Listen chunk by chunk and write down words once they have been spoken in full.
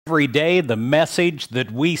Every day, the message that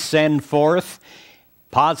we send forth,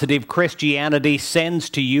 Positive Christianity sends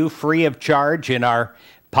to you free of charge in our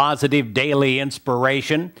Positive Daily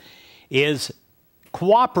Inspiration, is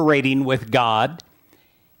cooperating with God,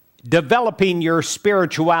 developing your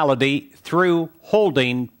spirituality through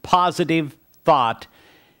holding positive thought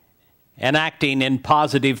and acting in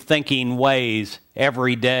positive thinking ways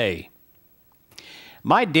every day.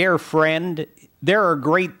 My dear friend, there are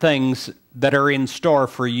great things that are in store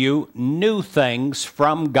for you, new things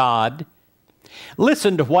from God.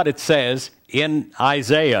 Listen to what it says in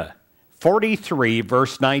Isaiah 43,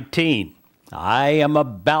 verse 19. I am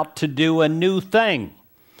about to do a new thing.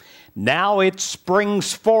 Now it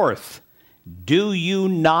springs forth. Do you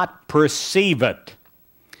not perceive it?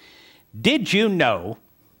 Did you know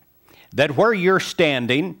that where you're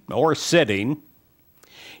standing or sitting,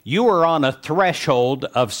 you are on a threshold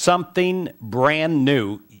of something brand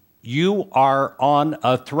new? You are on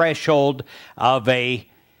a threshold of a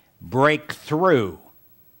breakthrough.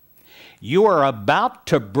 You are about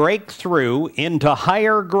to break through into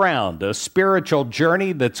higher ground, a spiritual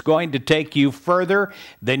journey that's going to take you further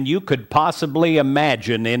than you could possibly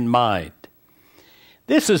imagine in mind.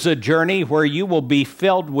 This is a journey where you will be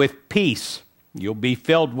filled with peace. You'll be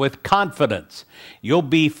filled with confidence. You'll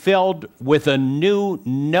be filled with a new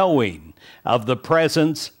knowing of the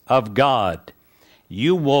presence of God.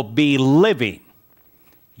 You will be living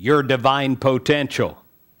your divine potential.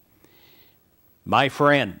 My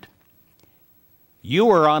friend, you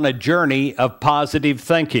are on a journey of positive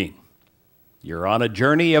thinking. You're on a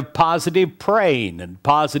journey of positive praying and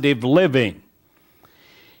positive living.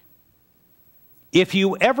 If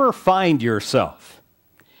you ever find yourself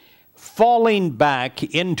falling back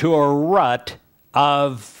into a rut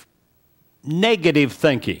of negative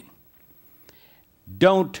thinking,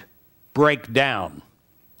 don't break down.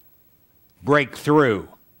 Break through.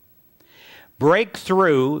 Break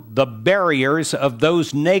through the barriers of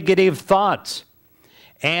those negative thoughts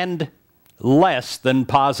and less than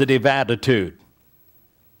positive attitude.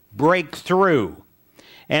 Break through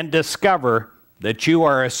and discover that you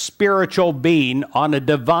are a spiritual being on a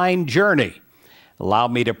divine journey. Allow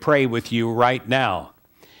me to pray with you right now.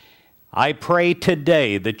 I pray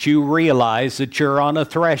today that you realize that you're on a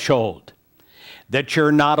threshold, that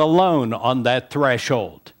you're not alone on that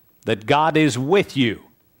threshold, that God is with you,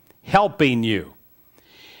 helping you,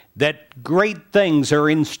 that great things are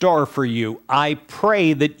in store for you. I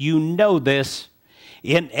pray that you know this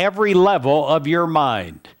in every level of your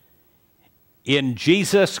mind. In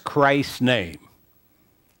Jesus Christ's name,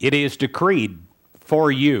 it is decreed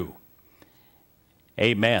for you.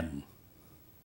 Amen.